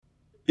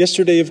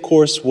Yesterday, of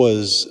course,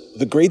 was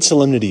the great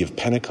solemnity of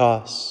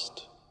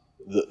Pentecost,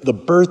 the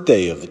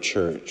birthday of the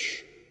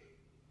church,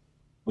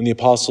 when the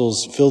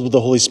apostles, filled with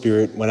the Holy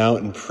Spirit, went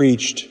out and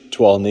preached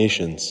to all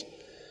nations.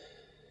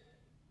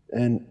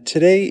 And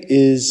today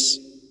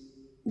is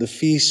the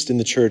feast in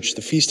the church,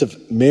 the feast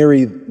of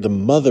Mary, the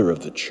mother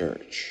of the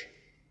church.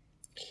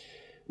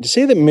 To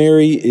say that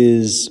Mary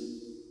is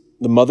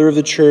the mother of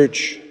the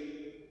church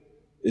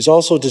is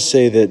also to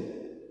say that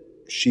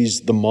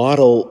she's the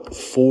model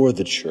for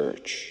the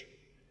church,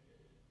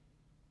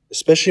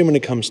 especially when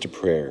it comes to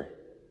prayer.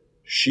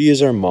 She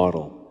is our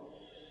model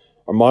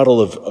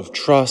of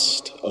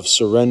trust, of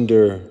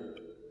surrender,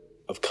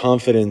 of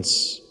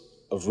confidence,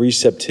 of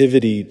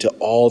receptivity to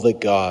all that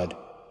God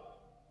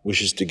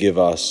wishes to give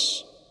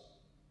us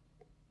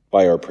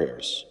by our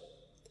prayers.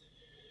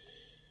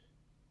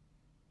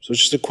 So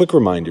just a quick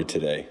reminder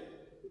today.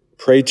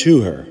 Pray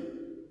to her.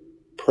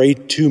 Pray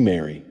to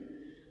Mary.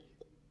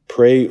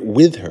 Pray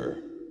with her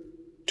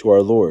to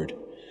our Lord.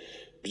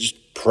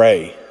 Just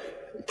pray.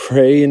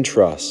 Pray and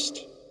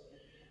trust.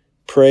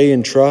 Pray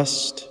and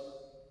trust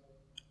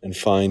and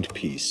find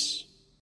peace.